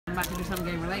I'm about to do something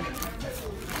game related.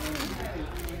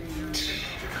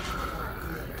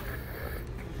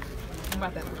 I'm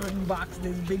about to unbox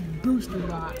this big booster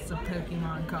box of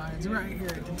Pokemon cards right here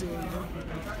at the table.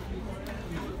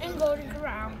 And go to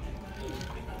ground.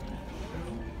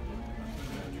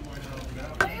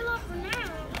 Wait up for now.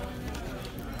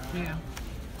 Yeah.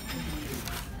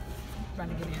 About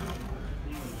to get in.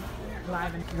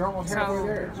 Live and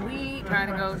so we try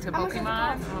to go to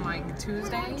Pokemon on like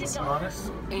Tuesdays,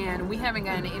 and we haven't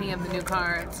gotten any of the new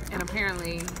cards, and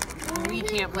apparently we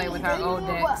can't play with our old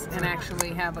decks and actually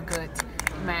have a good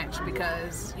match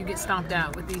because you get stomped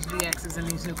out with these GXs and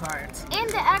these new cards. And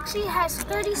it actually has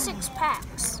 36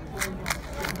 packs.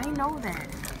 They know that.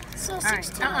 So All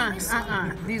 16 right, on this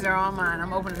side. These are all mine.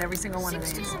 I'm opening every single one of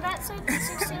 16 these. on that side and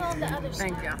 16 on the other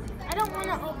side. Thank you. I don't want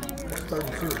to open it.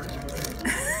 32.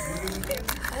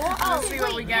 Let's see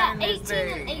what we got in this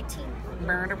 18 thing. and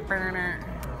 18. Burner.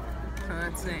 So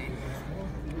let's see.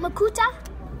 Makuta.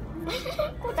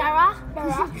 Dara.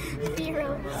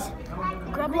 Fearows.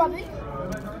 Grubbin.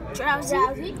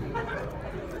 Drowsy.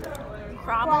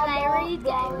 Crabblary.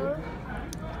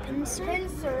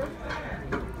 Pinsir.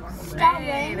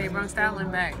 Hey, they brought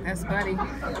Stoutland back. That's Buddy.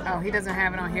 Oh, he doesn't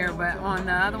have it on here, but on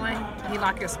the other one, he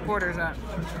locked your supporters up.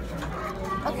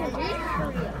 Okay.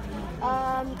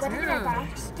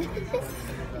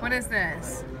 What is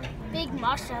this? Big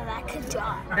Masha that could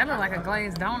die. That looks like a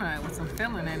glazed donut with some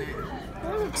filling in it.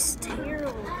 That looks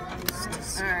terrible.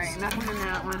 Alright, nothing in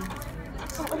that one.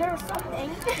 Oh, there's something.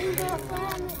 In the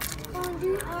planet,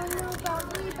 fondue, I know about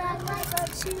me, bad life, but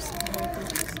she said.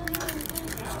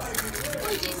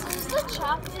 Wait, Jason, is the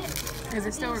chocolate? Is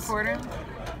it still recording?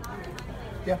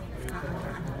 Yeah.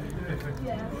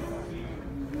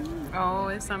 Oh,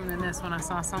 it's something in this one. I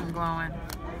saw something glowing.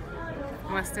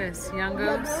 What's this? Young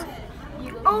Goose?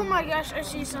 Oh my gosh, I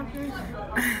see something.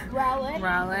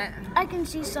 Rowlet. I can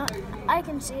see something. I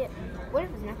can see it. What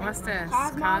is it? What's this?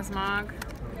 Cosmog. Cosmog.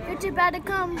 It's about to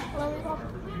come.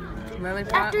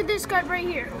 Lillipup. After this card right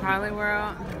here.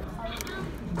 Poliwhirl.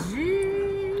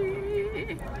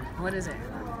 G. What is it?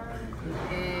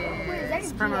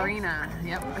 It's Primarina.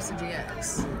 Yep, it's a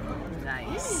GX.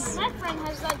 Nice. My friend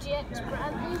has that GX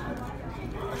Bradley.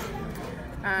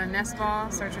 Nest Ball.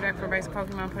 Search your deck for basic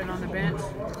Pokemon. Put it on the bench.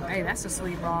 Hey, that's a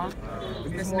sweet ball.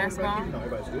 This Nest Ball.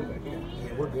 Everybody's good back here.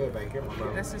 Yeah, we're good back here, my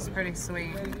brother. This is pretty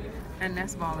sweet. And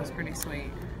Nest Ball is pretty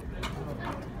sweet.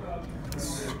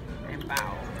 And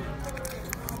bow.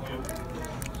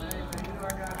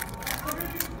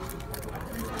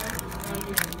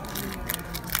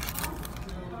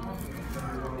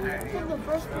 Put the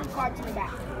first 3 cards in the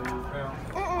back.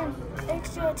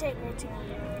 Extra take right to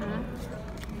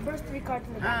First 3 cards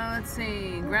in the back. Let's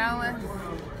see. Growlithe.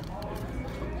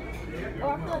 Oh,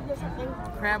 I feel like there's something.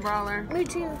 Crabrawler. Me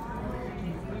too.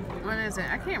 What is it?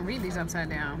 I can't read these upside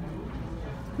down.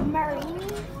 Marini.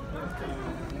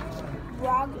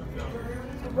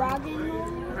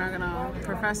 Ragdoll.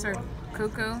 Professor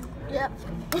Cuckoo. Yep.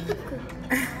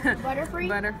 Butterfree.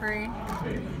 Butterfree.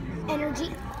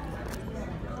 Energy.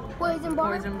 Poison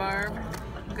Barb. Poison Barb.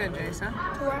 Good, Jason.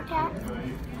 Torracat.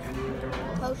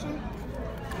 Potion.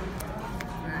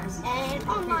 Nice. And Keep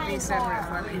online these separate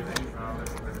card. for me.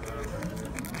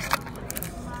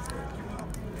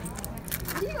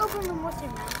 Can you open them with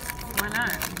your mouth? Why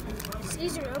not? It's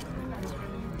easier to open them with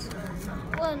your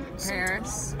mouth. Well,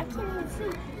 Paris. I can't even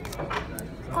see.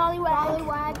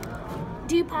 Poliwag.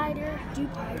 Dewpider.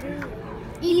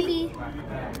 Eevee.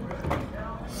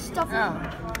 Stuffle.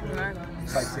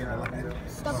 Sightseeing Atlanta.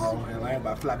 Stuffle. Atlanta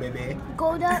by Fly Baby.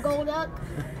 Golduck.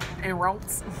 And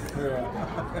Rolts.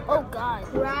 Yeah. Oh God.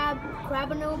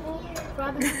 Crabanoble.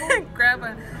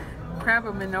 Grab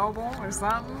a Minoble or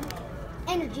something.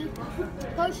 Energy.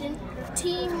 Potion.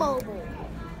 T-Mobile.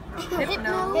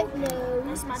 Hypno.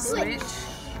 That's my Switch.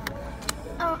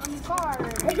 Card.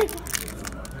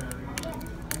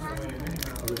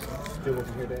 Still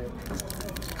over here, Dad?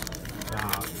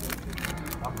 Nah.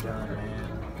 I'm done, man.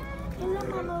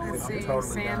 Let's see. I'm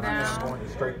totally done. I'm just Sandow. going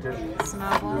straight to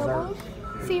Snubble. reserve.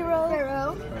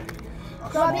 Fearow.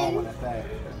 I'm Grubbin. small one at that.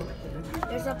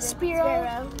 There's a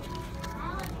Spearow.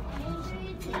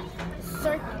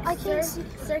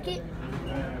 Circuit.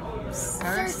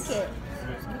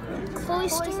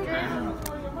 Cloyster.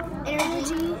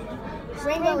 Energy.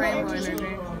 Rainbow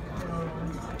Energy.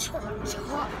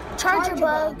 Charger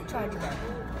Bug.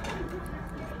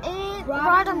 And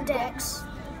Rotom Dex.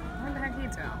 What the heck you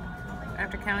tell?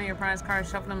 After counting your prize cards,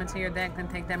 shuffle them into your deck, then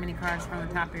take that many cards from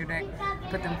the top of your deck,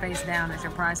 put them face down as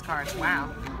your prize cards. Wow.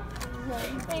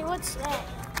 Hey, what's that?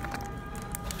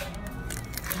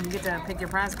 You get to pick your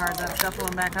prize cards up, shuffle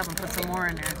them back up, and put some more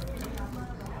in there.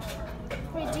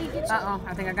 Wait, do you get Uh-oh,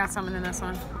 I think I got something in this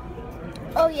one.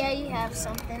 Oh, yeah, you have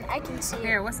something. I can see it.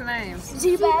 Here, what's the names?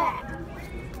 Zubat.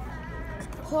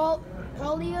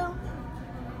 Polio.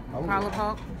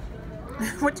 Polipop.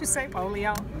 What you say,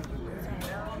 polio?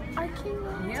 I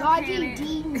can't. Yeah, Dodgy Kenny.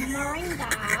 D. Moringa.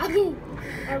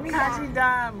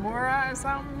 Kajida Mora or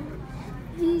something?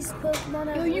 These Pokemon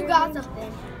are Yo, you got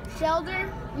something.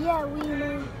 Shelter? Yeah, we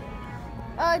know.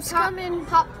 It's coming.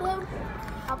 Hoplo.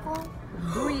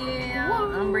 Oh yeah,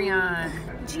 Umbreon.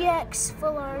 GX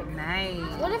full art. Nice.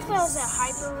 What if that was a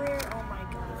hyper rare? Oh my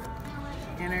god.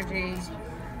 Energy.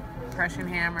 Prussian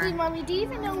Hammer. Wait, Mommy, do you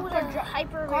even know what a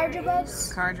hyper rare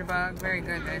is? Carjabug. Very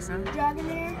good, Jason.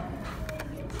 Dragonair.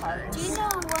 Do you know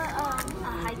what a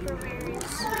hyper rare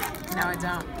is? No, I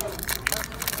don't.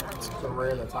 It's a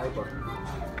rare type of.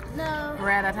 No.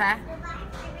 Rattata.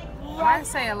 Why did I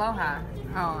say Aloha?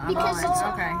 Oh, Because Aloha. it's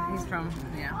Okay, he's from,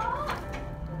 yeah.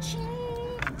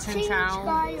 Chinchou.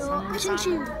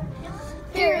 Chinchou.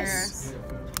 Paris.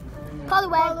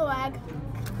 Poliwag.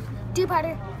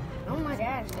 Dewpider. Oh my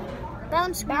gosh.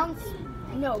 Bounce.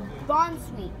 No,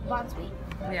 Bonsweet.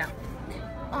 Yeah.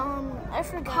 I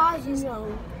forgot.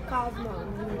 Cosmo.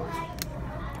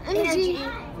 Energy.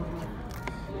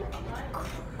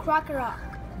 Crocorock.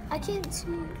 I can't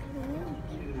see.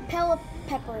 Pepper.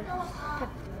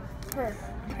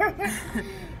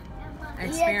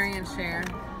 Experience share.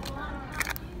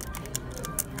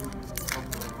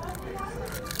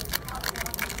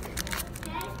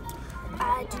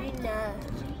 Adrena.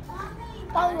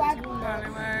 Poliwag.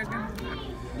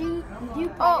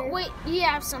 Oh, wait, you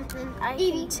have something. I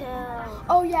can tell.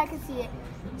 Oh, yeah, I can see it.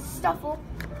 Stuffle.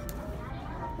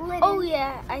 Oh,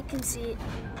 yeah, I can see it.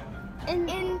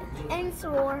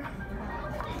 Incineroar.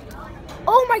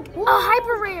 Oh, my, a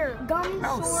hyper rare. Gum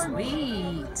Oh, sword.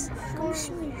 sweet. Gum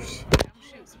swoosh.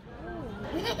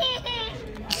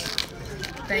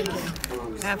 Thank you.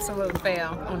 Absolute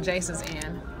fail on Jason's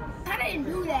end. I didn't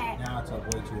do that. Now it's up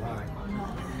way too high.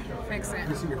 Fix You it.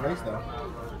 can see your face though.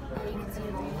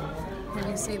 Can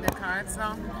you see the cards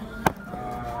though?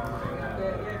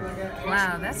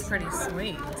 Wow, that's pretty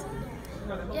sweet.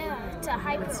 Yeah, it's a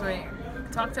hyper That's sweet.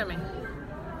 Talk to me.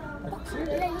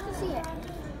 Yeah, you can see it.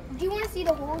 Do you want to see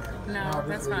the whole? No,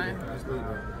 that's fine. Just leave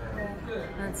it.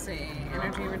 Let's see.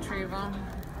 Energy retrieval.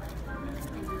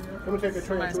 Let me take a tray.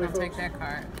 Somebody's gonna take that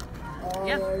card.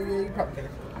 Yeah, you probably can.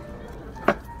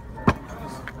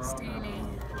 Steenie.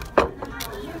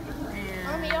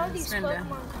 Mommy, all And these Spinda. Pokemon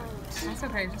cards. That's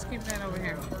okay. Just keep that over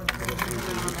here.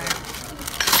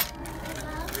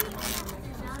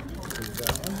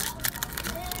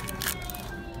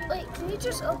 Wait, can you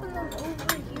just open them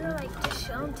over here, like just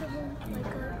show them to them, like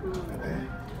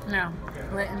No.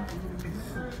 Litten.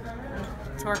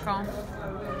 Torkoal.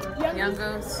 Young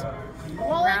Goose.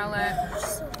 Rowlet.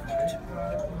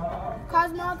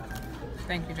 Cosmog,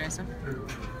 Thank you, Jason.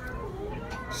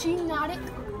 Sheenotic,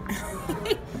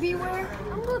 Beware,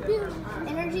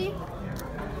 Energy,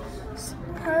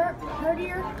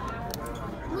 Herdier,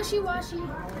 Wishy Washy,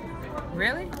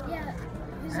 Really? yeah,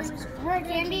 That's Her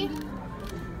Candy.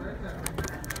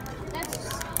 That's his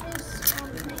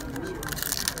name.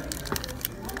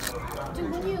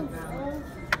 Dude, when you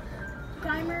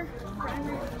Primer,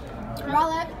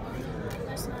 Rowlet,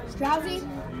 Drowsy,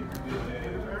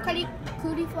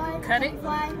 Cootie Fly, Cut it.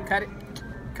 Fly, Cut it.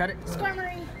 Cut it.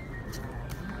 Skarmory,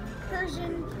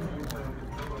 Persian,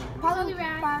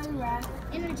 Poliwrath,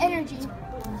 Energy,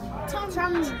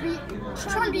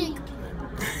 Trumbeak,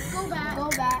 Go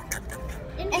back,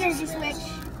 Energy Switch,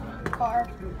 card.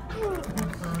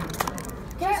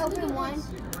 Can I open one?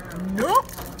 Nope.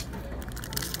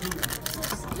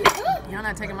 Y'all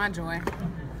not taking my joy.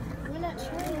 We're not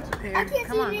trying to. Here, I can't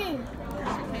come see on. your name.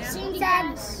 Yes, Sandy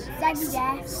Gas. Saggy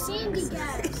Gas. Sandy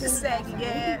Gas. Saggy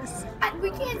gas. We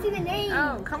can't see the name.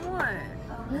 Oh, come on.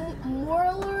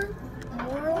 Moraler.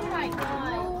 Oh my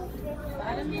god.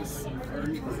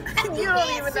 You don't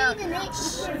even know. The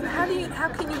name. How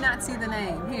can you not see the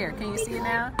name? Here, can you see it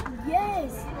now?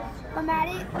 Yes.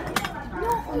 Amatis.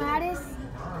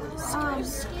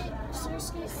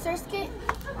 Surskit.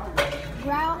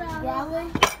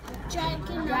 Growlithe.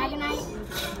 Dragonite.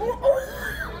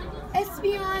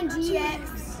 Espeon GX.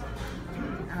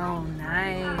 Oh,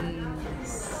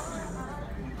 nice.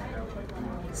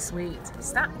 Sweet.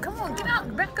 Stop. Come on, get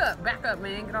out. Back up. Back up,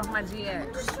 man. Get off my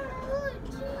GX.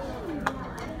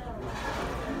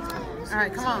 All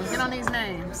right, come on. Get on these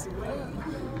names.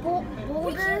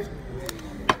 Boulder.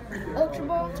 Ultra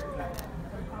Ball.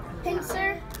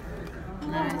 Pinsir.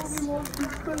 Nice.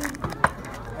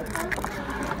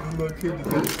 Little kid just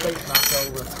got his face knocked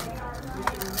over.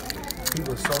 He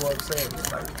was so upset.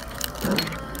 He's like,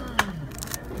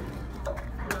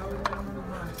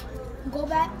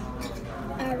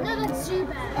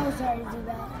 Zubat. Oh, sorry,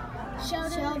 Zubat.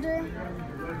 Shelter.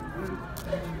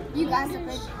 You guys are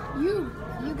You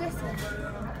guess it.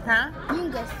 Huh? You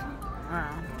guess.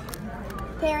 Oh.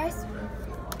 Paris.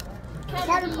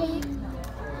 Caterpie.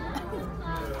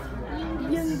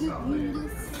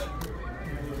 Yungus.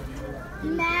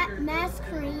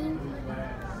 Masquerade.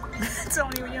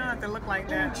 Tony, you don't have to look like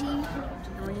that Energy.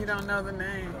 when you don't know the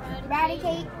name.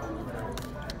 Eradicate.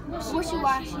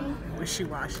 Wishy-washy.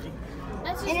 Wishy-washy.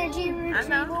 Energy I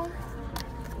know. retrieval.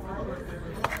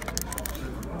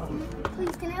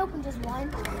 Please, can I open just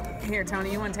one? Here,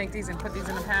 Tony, you want to take these and put these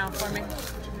in a pile for me?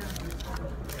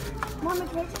 Mama,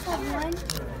 can I just have one?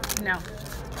 No.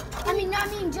 I mean,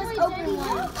 just open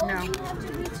one. No.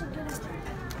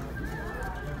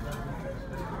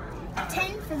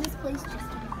 10 for this place. Just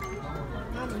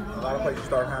A lot of places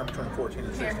start time between 14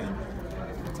 and 16. Here.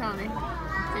 Tony,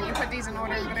 can you put these in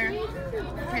order over there?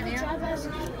 Can you?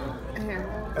 Here.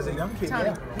 As a young kid, Tony,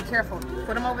 yeah. be careful.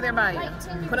 Put them over there by you.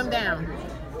 Put them down.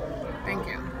 Thank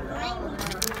you.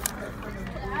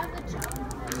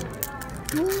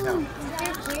 Ooh,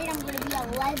 fifth grade, I'm gonna be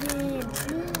 11.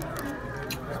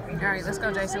 All right, let's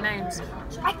go, Jason. Names.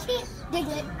 I can't dig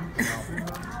it.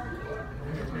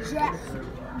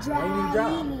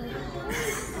 Dramini.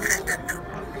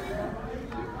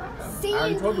 I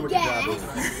already told you what your job is.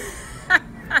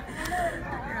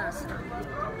 Yes.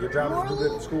 Your job is to do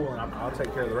good at school, and I'll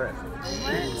take care of the rest.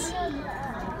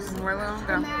 Morlo,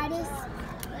 go. Mattis.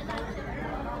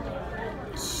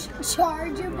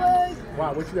 Charger bug.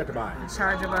 Wow, what you got to buy?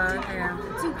 Charger bug, yeah.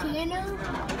 Tucano.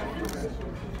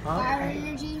 Huh? Fire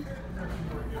energy.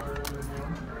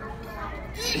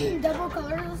 Double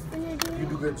colorless You energy.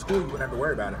 do good at school, you wouldn't have to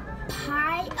worry about it.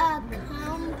 High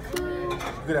Kumku. You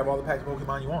could have all the packs of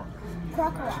Pokemon you want.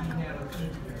 Crocorock.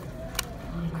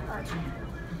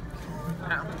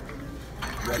 No.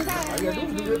 All you gotta do is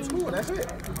do good at school, and that's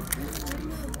it.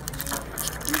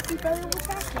 You see better with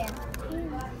that can.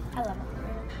 I love it.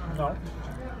 No.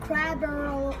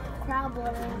 Crabble.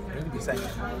 You need to be saying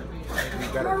that. You need to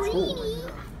be better at school. Marini.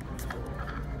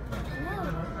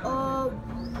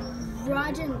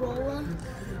 Roggenrola.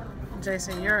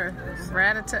 Jason, you're a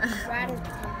Rattata.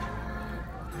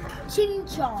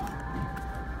 Chinchar.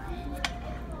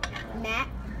 Matt,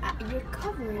 you're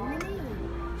covering the name.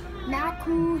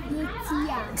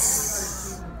 Makuhitia.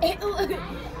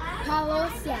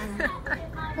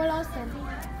 Palosan.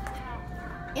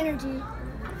 Energy.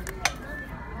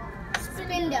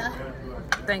 Spinda.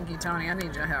 Thank you, Tony. I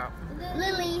need your help.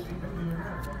 Lily.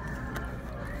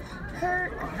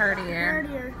 Herdier.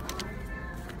 Herdier.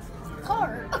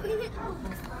 Car. I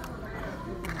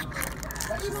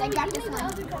got this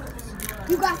one.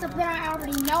 You got something I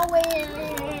already know it.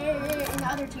 And the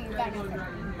other two you got nothing.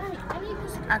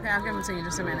 Okay, I'll give them to you in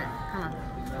just a minute. Come on.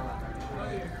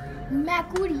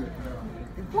 Makuri.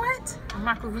 What?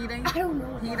 Makuhide? I don't know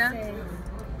what Hida? that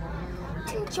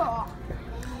is. Chinchar.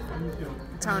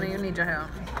 Tony, you need your help.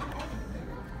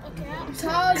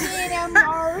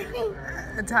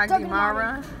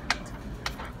 Tagimara.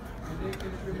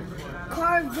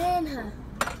 Carvana.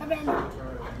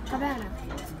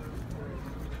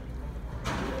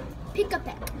 Pick a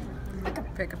peck.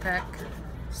 Pick a peck.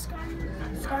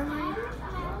 Skarmory.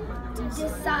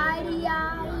 Decidia.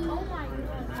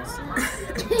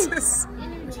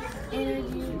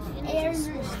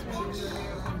 Energy.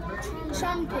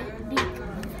 Trumpet beak.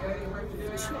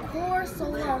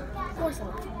 Corsola.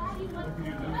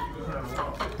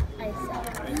 I said.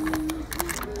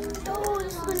 Oh,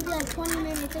 this is going to be like 20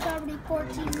 minutes. It's already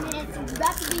 14 minutes. It's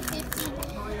about to be 15.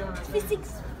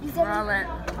 56. Rowlet.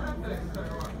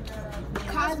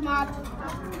 Cosmog.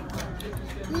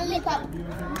 Lillipup.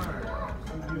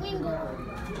 Wingull.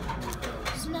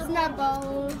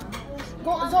 Snubbull.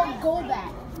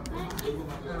 Golbat.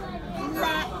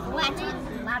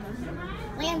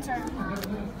 Lantern.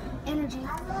 Energy.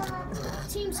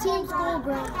 Team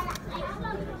Skullgrim.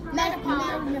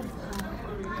 Magnum.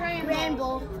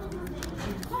 Granbull.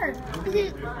 Card. There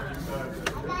you go.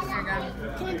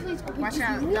 Can I please open Watch just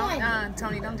out. one? Don't,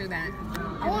 Tony, don't do that.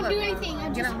 I won't do anything.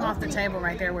 I'm Get just them off the opening. table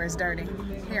right there where it's dirty.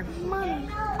 Here. Mommy,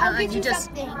 I'll get you just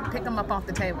something. pick them up off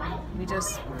the table. You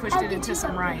just pushed I'll it get into you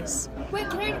some something. rice. Wait,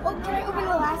 can I open the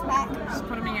last pack? Just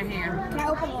put them in your hand. Can I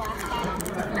open the last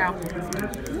pack?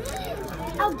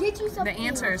 No. I'll get you The something.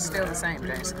 answer is still the same,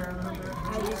 Jason.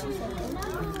 I'll get you something.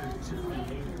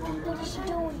 What is she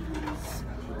doing?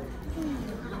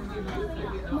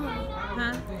 Mommy.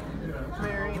 Huh?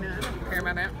 Marina. Care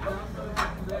about that?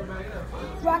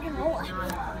 Rock and roll.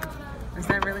 Is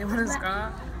that really what it's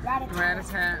called? Rattata.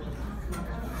 Rattata.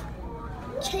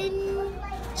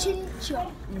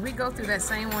 Chinchilla. We go through that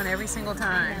same one every single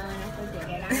time.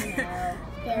 I know.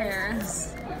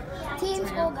 Paris. Team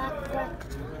Skull got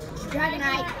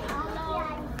Dragonite.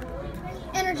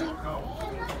 Energy.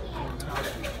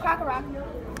 Crocorock.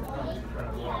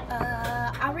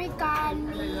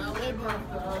 Arigani.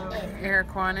 Air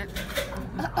Quannet.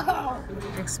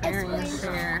 Experience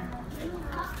share.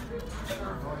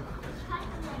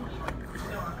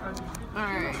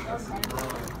 Alright.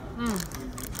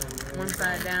 One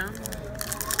side down.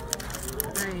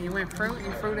 Hey, you went fruit?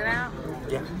 You fruited out?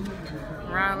 Yeah.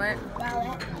 Rowlet.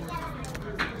 Rowlet.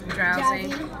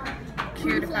 Drowsy.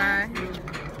 Cutify.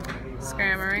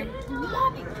 Scrammery.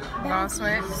 Ball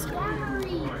Sweat.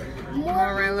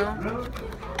 Morello.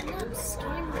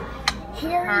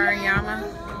 Hariyama.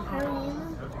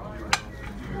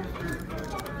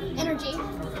 Energy.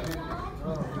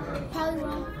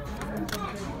 Poliwhirl.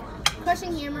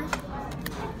 Crushing Hammer.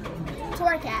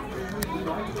 Torracat.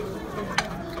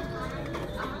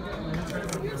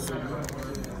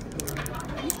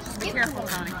 Be careful,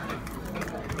 Tony.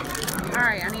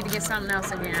 Alright, I need to get something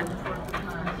else again.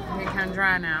 They kind of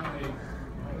dry now.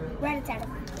 Rattata.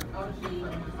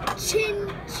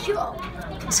 Chinchilla.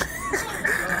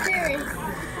 Serious.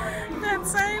 That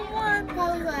same one.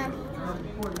 Poliwhirl.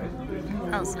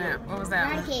 Oh snap! What was that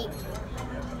one? Raticate.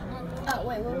 Oh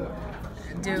wait, what?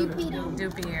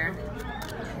 Dupier.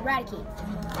 Raticate.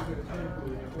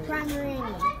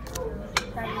 Primarina.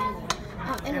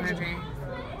 Energy.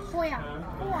 Hoya.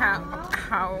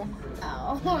 How?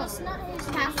 Oh, it's not his.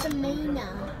 Pastamina.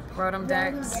 Rotom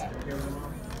Dex.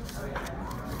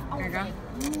 There you go.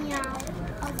 Meow.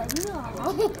 I was like, no.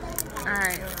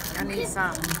 Alright, I need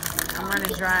something. I'm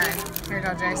running dry. Here you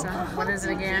go, Jason. What is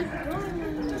it again?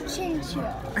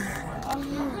 Chinchilla.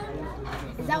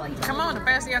 Is that what you Come on, the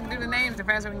faster y'all can do the names, the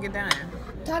faster we can get done.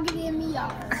 Togepi and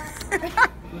Meow.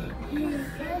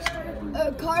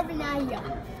 Carvanaya.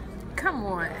 Come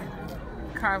on.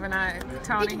 Carbonite.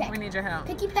 Tony, we need your help.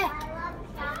 Picky Peck.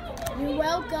 You're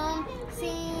welcome.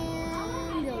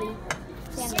 Sandily.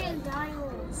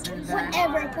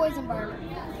 Whatever, Poison Barb.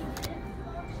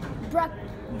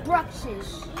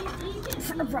 Bruxish.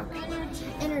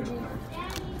 Energy.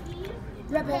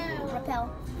 Repel.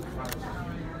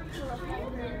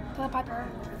 Piper.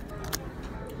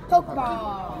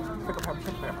 Pokeball.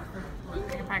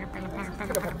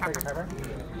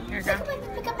 Here you go.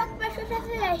 Pick up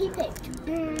he picked. I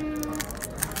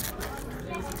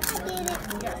did it.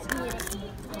 Yes, he did it.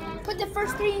 Put the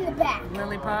first three in the back.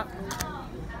 Lillipup.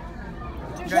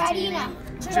 Dratini.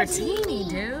 Dratini,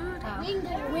 dude.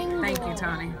 Wingull. Thank you,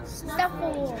 Tony.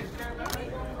 Stuffle.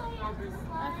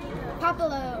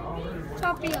 Popolo.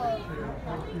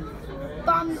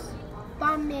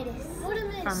 Bombatus.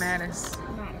 Formatus.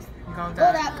 Hold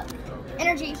Golduck. up.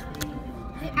 Energy.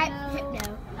 Hypno.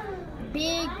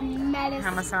 Big Metis.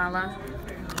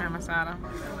 Hamasada.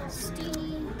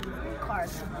 Steamy. Card.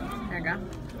 There you go.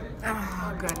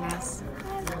 Oh, goodness.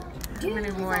 How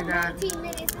many more I got? 19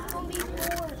 minutes. It's going to be 4.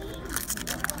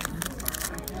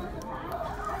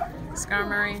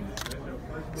 Skarmory.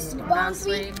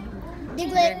 Bombsweet.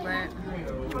 Diglett.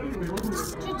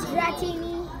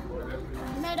 Dratini.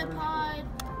 Metapod.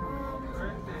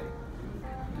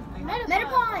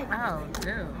 Oh,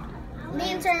 dude.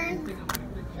 Lantern.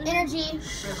 Energy.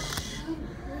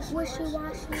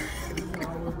 Wishy-washy.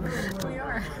 We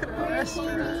are.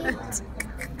 Candy.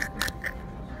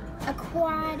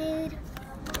 Aquatid.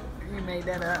 You made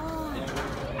that up.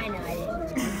 I know I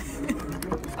didn't.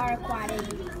 Aquatid.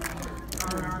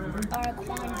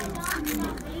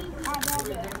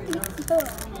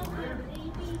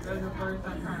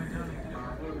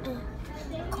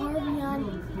 Carvion.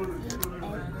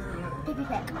 Picky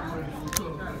Peck.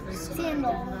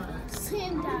 Sandal.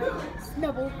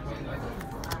 Snubble.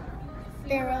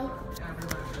 Sparrow.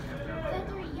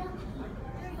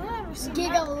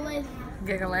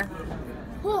 Gigalith.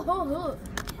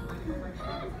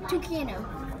 Tucano.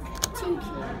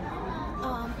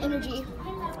 Energy.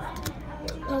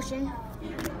 Potion.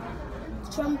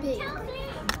 Trumpet.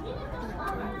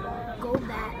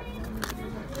 Golbat.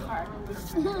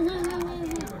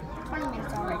 20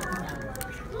 minutes already.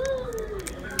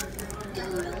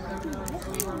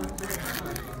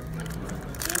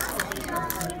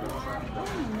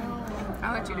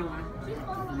 I'll let you do one.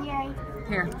 Yay.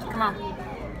 Here, come on.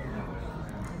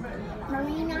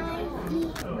 Marina,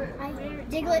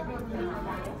 Diglett,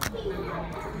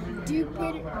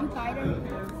 Dupiter,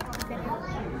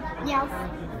 Meowth,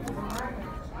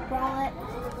 Rowlet,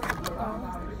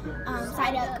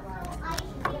 Psyduck,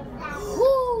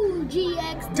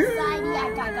 GX, Society, I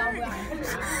got that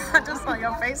right. I just saw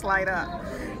your face light up.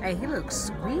 Hey, he looks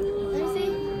sweet. Let me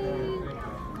see.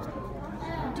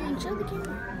 Show the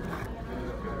camera.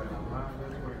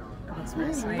 That's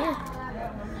really sweet.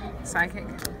 Psychic,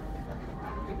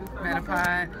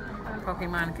 Metapod,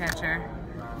 Pokemon Catcher,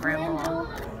 Bramble.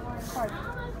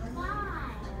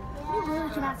 You really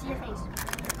cannot see your face.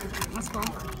 That's cool.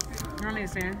 I don't need to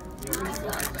see it.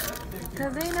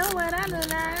 Cause they know what I look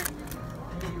like.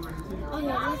 Oh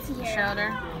yeah, let's see here. Shoulder.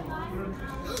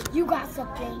 You got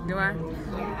something. Do I?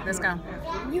 Yeah. Let's go.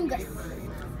 You got.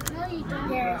 No, you don't.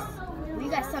 Paris. You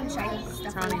got some shiny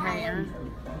stuff. Tony Hayton.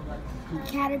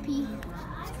 Caterpie.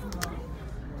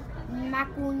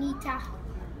 Makunita.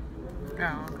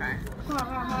 Oh, okay. Ha ha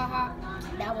ha ha.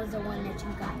 That was the one that you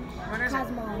got. What is it?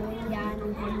 Cosmo. Yeah.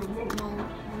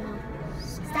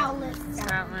 Stoutland.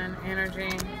 Stoutland,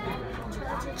 Energy.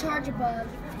 Charjabug.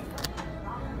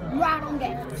 Rodon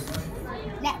Gate.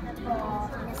 Netball.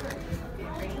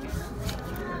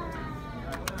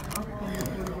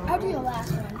 I'll do the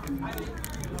last one.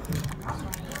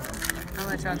 I'll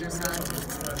let y'all do some.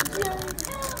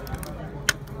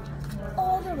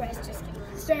 All the rest just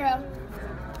Stero.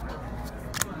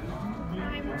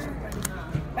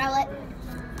 Rowlet.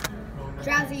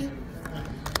 Drowsy.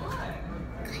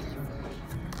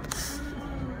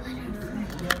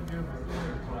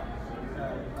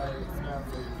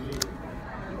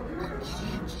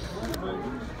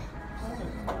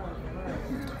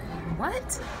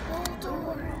 What?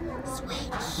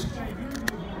 Switch.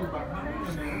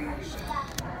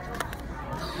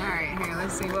 Alright, here,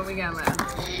 let's see what we got left.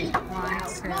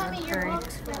 1, 2,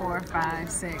 3, 4, 5,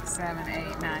 6, 7,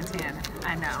 8, 9, 10.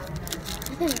 I know.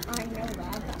 I know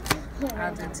that.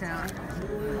 I'll do 10.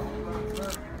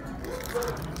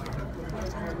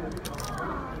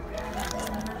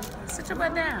 Sit your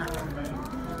butt down.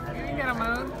 You ain't gotta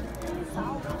move.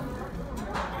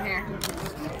 Here.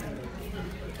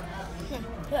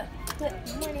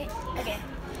 Okay.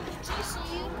 So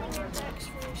you bring your bags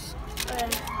first.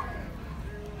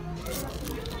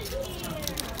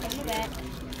 Bring your back.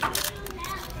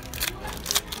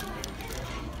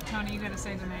 Tony, you gotta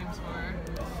say the names for her.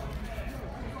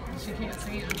 She can't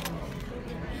see them.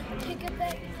 Pick up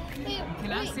that.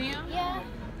 Can I see them? Yeah.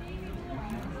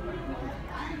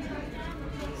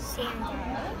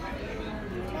 Sandra.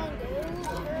 Congo.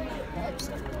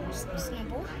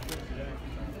 Snubble.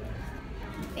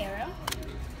 Pharaoh.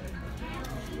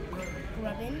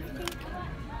 Rubbin, I think.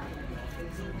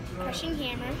 Crushing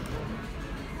Hammer.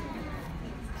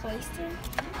 Cloister.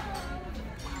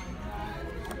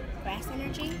 Grass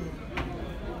Energy.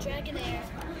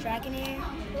 Dragonair.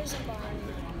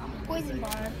 Poison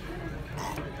Barb.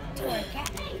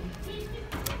 Torracat.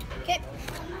 Kip.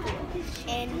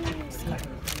 And Scarf.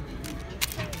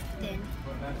 Then,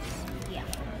 yeah.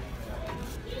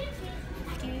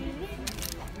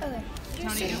 Okay.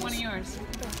 Tony, do one of yours.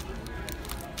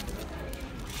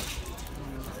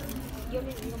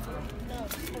 No.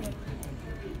 Okay.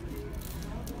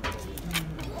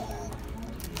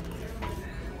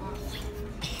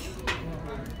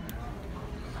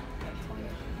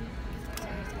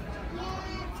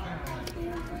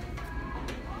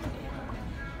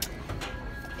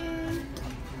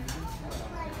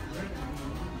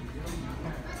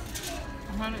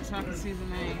 Hold it so I can see the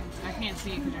names. I can't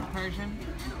see it because you're Persian.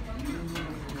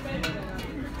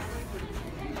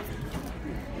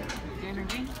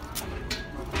 Energy.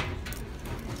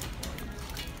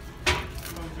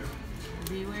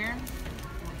 Beware.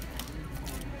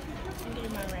 I'm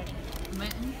getting my red.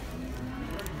 Mitten.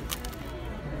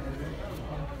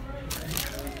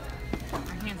 I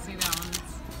can't see that one.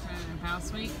 It's How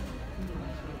Sweet.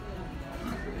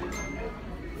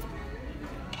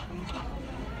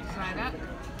 Side up.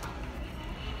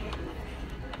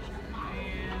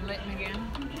 And Litten again.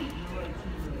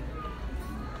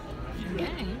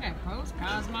 Dang, you got close,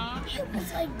 Cosmo.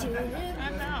 It's like doing it. I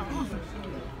know.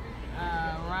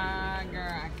 Roger,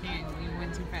 I can't. You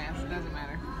went too fast. It doesn't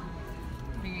matter.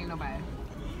 He ain't nobody.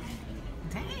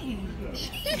 Dang.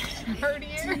 Heard you?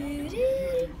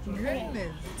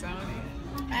 Goodness, Tony.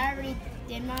 I already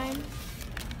did mine.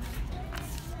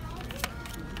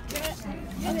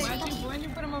 Why'd you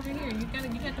put them over here? You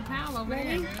got the pile over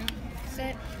Ready? there.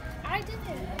 Set. I did it.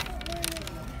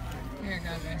 Here it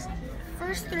goes, Jason.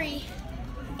 First three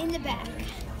in the back.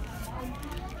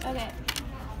 Okay.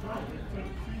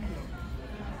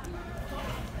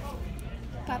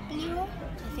 Papilio,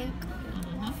 I think.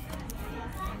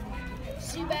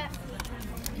 Zubat.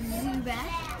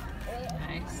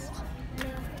 Nice.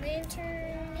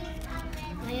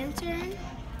 Lantern.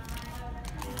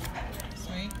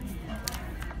 Sweet.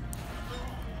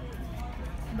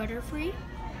 Butterfree.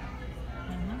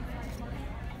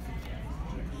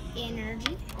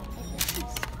 Energy.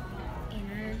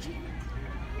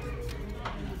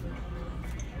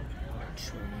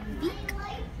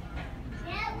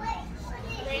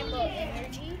 Rainbow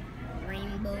Energy.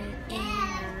 Rainbow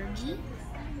Energy.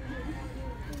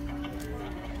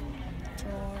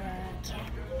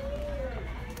 Cat.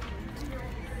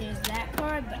 There's that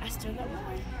card, but I still got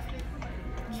more.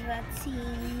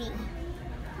 Dratini.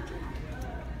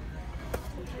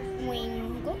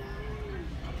 Wingo.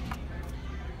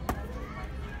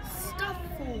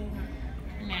 Stuffle.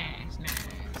 Nice.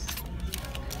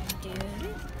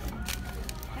 Dude.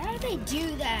 How do they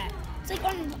do that? It's like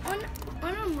on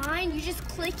online, you just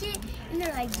click it, and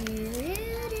they're like,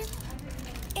 dude.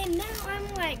 And now I'm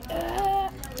like,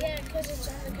 Yeah, because it's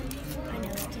on the computer. I know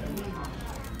it too.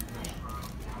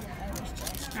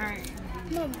 Alright.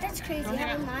 Mom, that's crazy. Go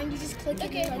ahead. Online, you just click it,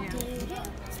 and you're like, dude.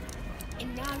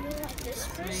 And now you're like this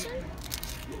person.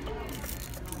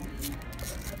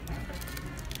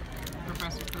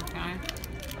 Professor Cook guy.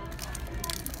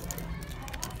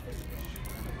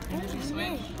 Oh, Energy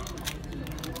switch.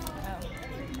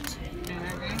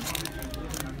 Energy.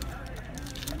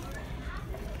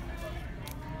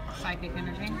 Psychic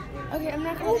energy. Okay, I'm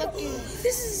not gonna look through.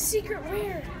 This is a secret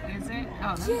rare. Is it?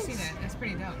 Oh, let me see that. That's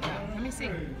pretty dope. Though. Let me see.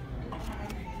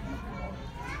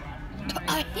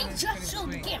 I just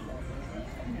showed the camera.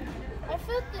 I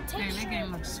felt the texture. Hey, that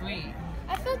game looks sweet.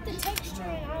 I felt the texture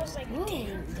and I was like,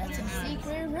 ooh, that's a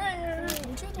secret rare.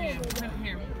 Yeah,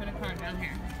 put a card down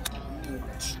here. You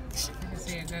can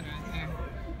see a good one here.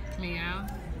 Meow.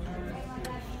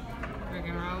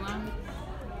 Rigorola.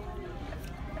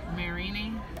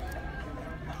 Marini.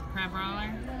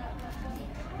 Crabrawler.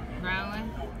 Growlithe.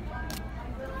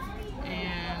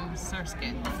 And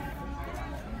Surskit.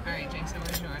 Alright, Jason,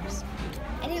 where's yours?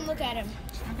 I didn't look at him.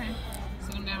 Okay.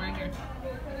 Sit him down right here.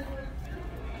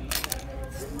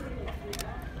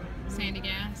 Sandy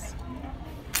Gas.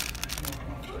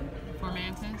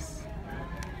 Formantis.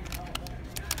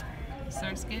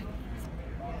 Surskit.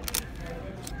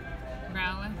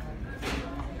 Growlithe.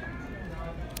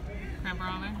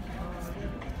 Crabrawler.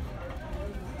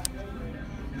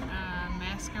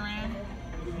 Masquerain.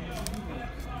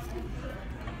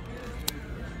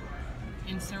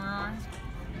 Incineroar.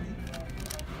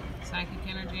 Psychic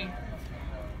Energy.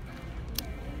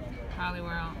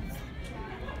 Poliwhirl.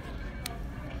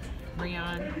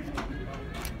 Rion.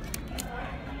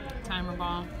 Timer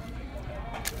Ball.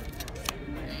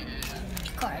 And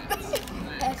Card.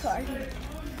 That card.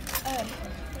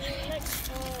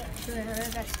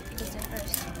 That's it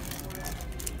first.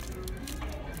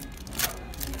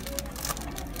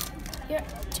 Here,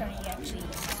 Tony actually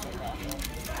said that.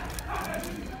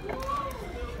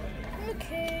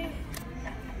 Okay.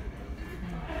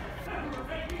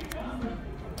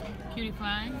 Cutie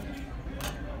Fly.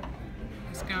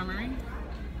 Skarmory.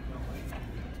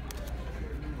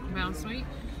 Bounsweet.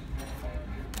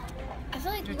 I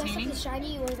feel like most of the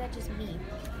shiny, or is that just me?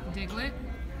 Diglett.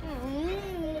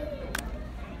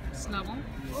 Snubble.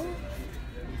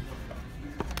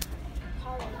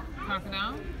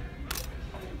 Crocodile.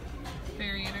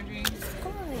 Fairy Energy.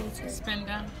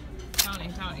 Spinda. Tony.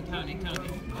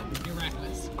 You're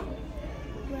reckless.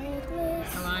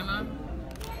 Alima.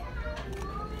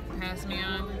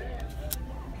 Passmeon.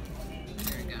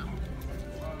 There we go.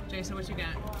 Jason, what you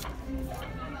got?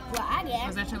 Well, I get.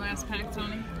 Was that your last pack,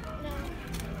 Tony?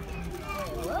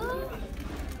 What?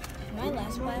 My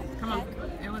last pack. Come on.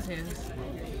 It was his.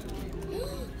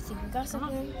 See, we got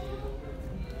something.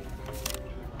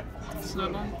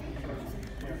 Snubble.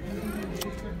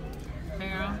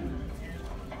 Pharaoh.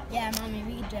 Yeah, Mommy,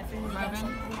 we could definitely got Robin.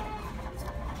 something.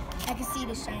 I can see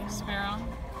the shine. Sparrow.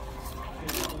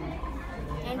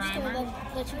 I'm just gonna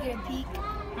let you get a peek.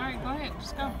 Alright, go ahead.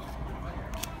 Just go.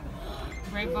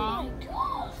 Great Ball.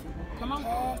 Come on.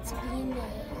 That's being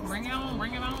nice. Bring it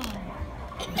on.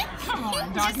 Come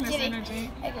on, Darkness Energy.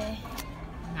 Okay.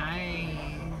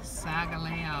 Nice.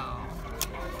 Sagaleo.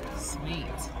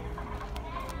 Sweet.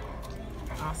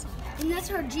 Awesome. And that's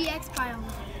her GX pile.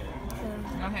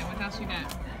 Go ahead, what else you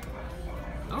got?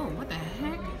 Oh, what the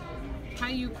heck?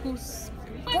 Hayukumuku?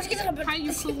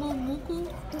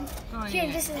 Oh, Here,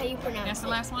 yeah. this is how you pronounce That's it. the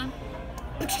last one?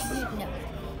 No.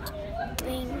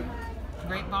 Bing.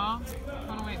 Great Ball.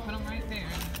 Put them right there.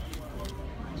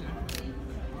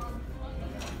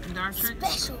 Dark Trick.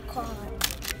 Special card.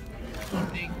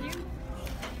 Thank you.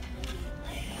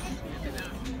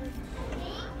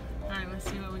 Alright, let's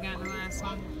see what we got in the last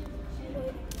one.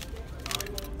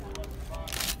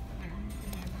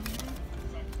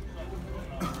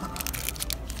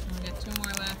 We got 2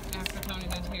 more left after Tony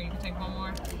does here. You can take one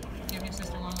more. Give your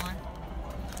sister one more.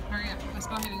 Hurry up. Let's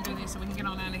go ahead and do this so we can get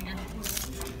on out of here.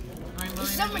 Rainbow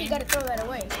Somebody Energy. got to throw that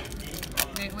away.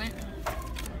 Diglett.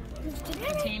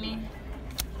 Tini,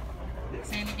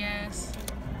 Sandy Gas,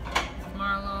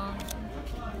 Marlo,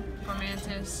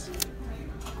 Formantis,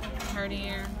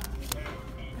 Herdier,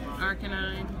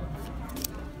 Arcanine,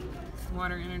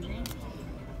 Water Energy,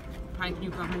 Pike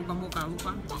Yuka Muka Muka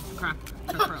Muka, Crap,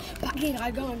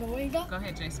 Go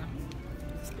ahead, Jason.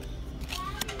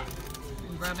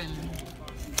 Grubbin,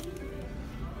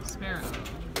 Sparrow,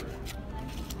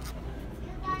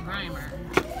 Grimer,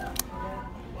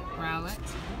 Rowlet,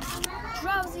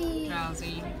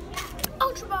 Drowsy,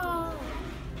 Ultra Ball,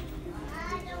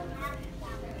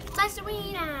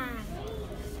 Slicerina,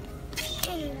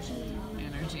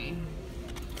 Energy,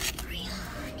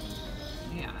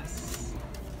 yes,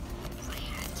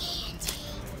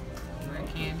 Rare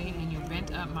Candy, and you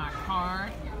bent up my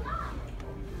card.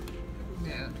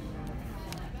 Dude.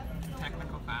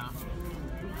 Technical foul.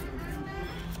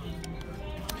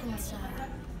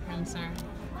 Pinsir.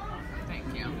 Thank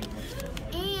you.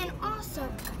 And also,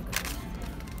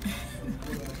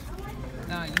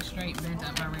 No, you straight bent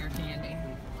up my Rare Candy.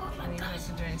 I need it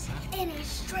to Jason. and a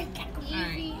straight Eevee.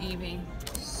 Alright, Eevee.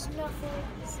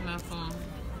 Snuffle.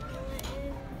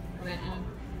 Litten.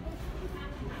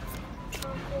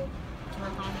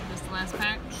 Torkoal. This is the last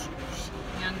pack.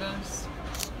 Youngos.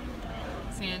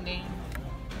 Sandy.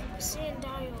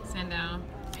 Sandile.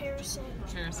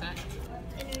 Parasect.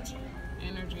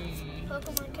 Energy.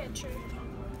 Pokemon Catcher.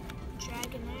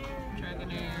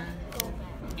 Dragonair.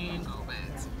 Golbat. And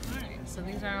Golbats. Alright, so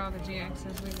these are all the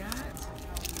GXs we got.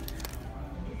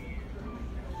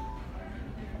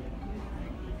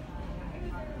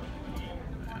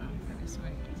 Oh, pretty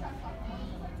sweet.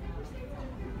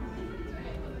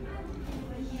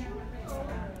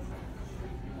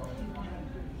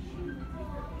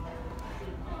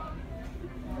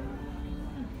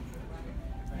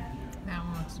 That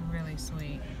one looks really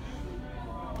sweet.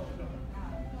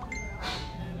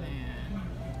 And then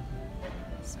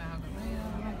Salgaleo.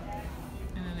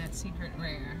 And then that secret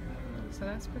rare. So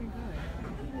that's pretty good.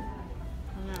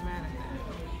 I'm not mad at that.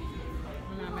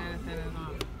 I'm not mad at that at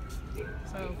all.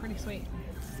 So pretty sweet.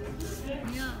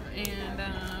 Yeah,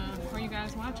 and for you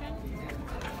guys watching,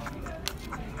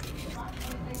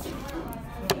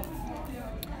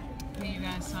 give you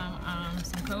guys some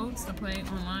codes to play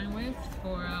online with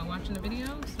for watching the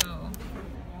video. So,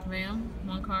 bam,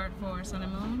 1 card for Sun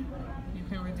and Moon. You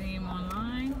can redeem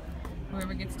online.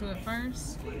 Whoever gets to it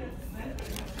first.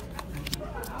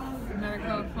 Another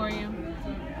code for you.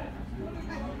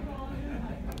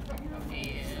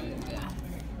 And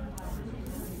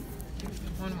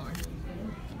one more.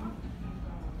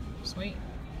 Sweet.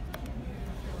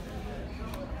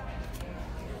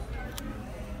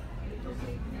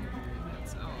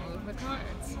 That's all of the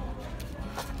cards.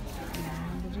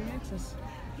 And the GXs.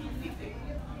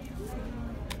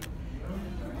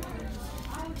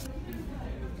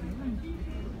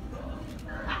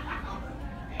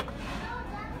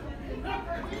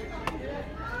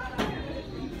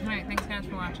 Alright, thanks guys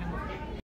for watching.